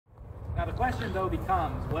Now the question though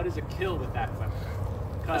becomes, what is a kill with that weapon?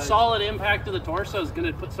 A solid impact to the torso is going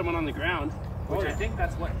to put someone on the ground. Which I think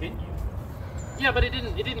that's what hit you. Yeah, but it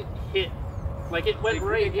didn't hit. Like it went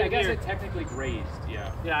right in. I guess here. it technically grazed.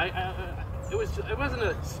 Yeah. Yeah, it wasn't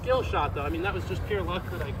a skill shot though. I mean, that was just pure luck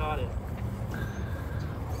that I caught it.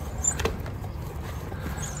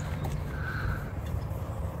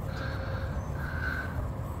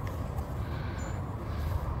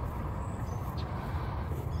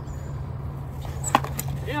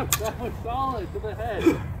 Damn, that was solid to the head.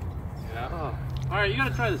 Yeah. Oh. All right, you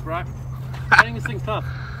gotta try this, Brock. I think this thing's tough.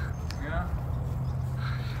 Yeah.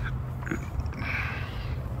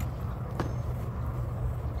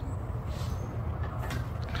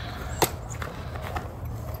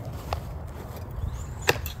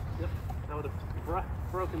 Yep, that would have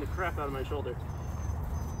broken the crap out of my shoulder.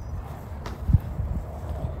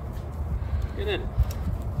 Get in.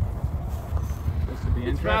 This would be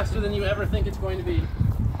It's faster than you ever think it's going to be.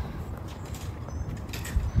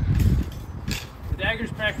 The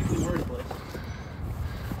dagger's practically worthless.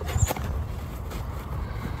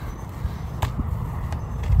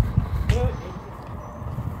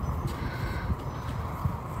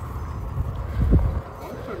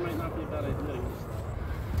 Longsword might not be a bad idea to use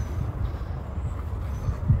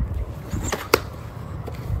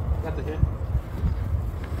that. Got the hit.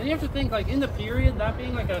 And you have to think, like, in the period, that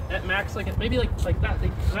being like at max, like maybe like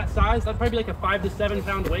that size, that'd probably be like a 5 to 7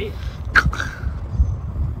 pound weight.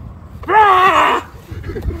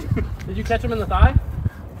 Did you catch him in the thigh?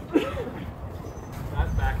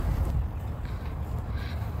 That's back.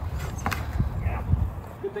 Yeah.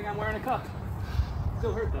 Good thing I'm wearing a cuff.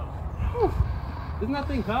 Still hurt though. Whew. Isn't that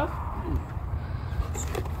thing tough?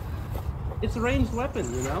 It's a ranged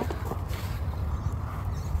weapon, you know?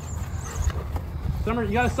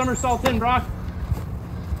 You got a somersault in, Brock.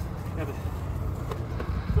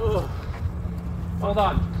 Ugh. Hold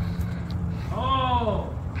on. Oh!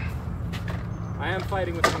 I am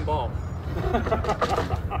fighting with some ball.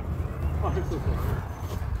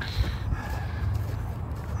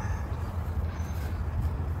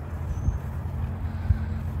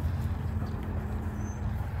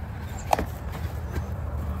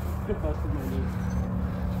 Busted my knee.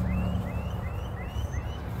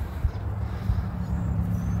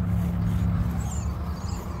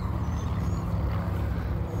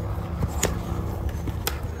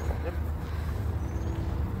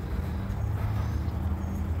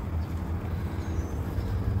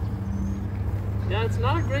 Yeah, it's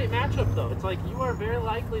not a great matchup though. It's like you are very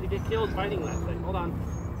likely to get killed fighting that thing. Hold on.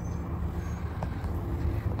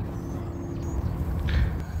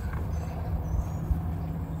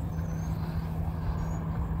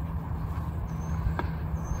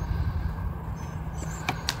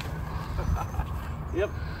 Yep.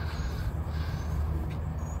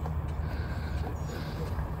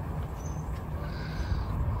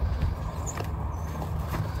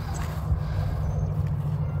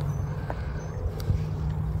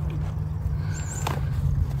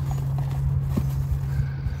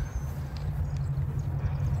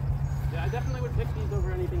 Yeah, I definitely would pick these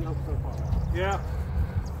over anything else so far. Yeah.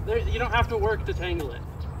 You don't have to work to tangle it.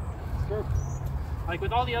 Sure. Like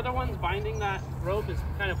with all the other ones, binding that rope is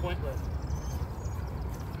kind of pointless.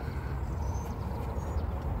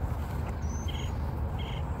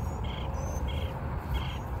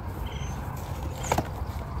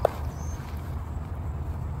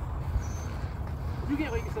 You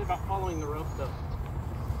get what you said about following the rope though.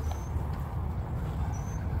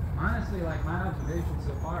 Honestly, like my observation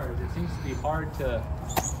so far is it seems to be hard to.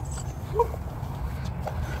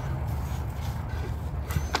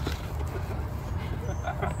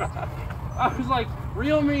 I was like,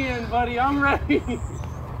 reel me in, buddy, I'm ready. I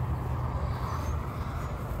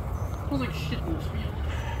was like shit in this field.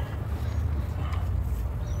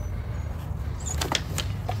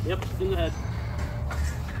 Yep, in the head.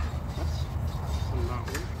 That's not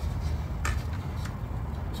weird.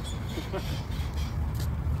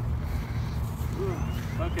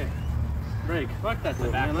 Okay. Break. Fuck that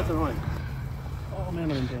thing, man. That's annoying. Oh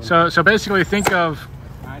man, I'm in pain. So basically think of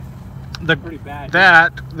Nice. the Pretty bad.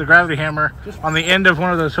 the gravity hammer on the end of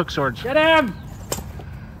one of those hook swords. Get him!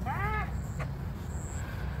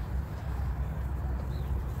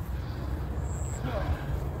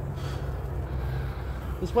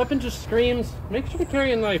 This weapon just screams, make sure to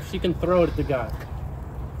carry a knife so you can throw it at the guy.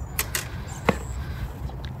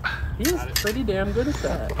 He is pretty damn good at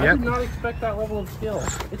that. I did not expect that level of skill.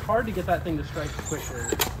 It's hard to get that thing to strike quickly.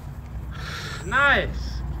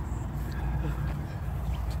 Nice!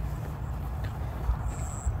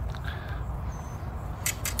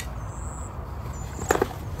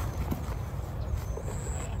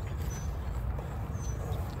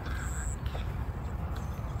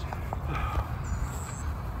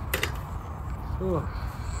 Ooh.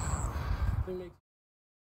 Thing makes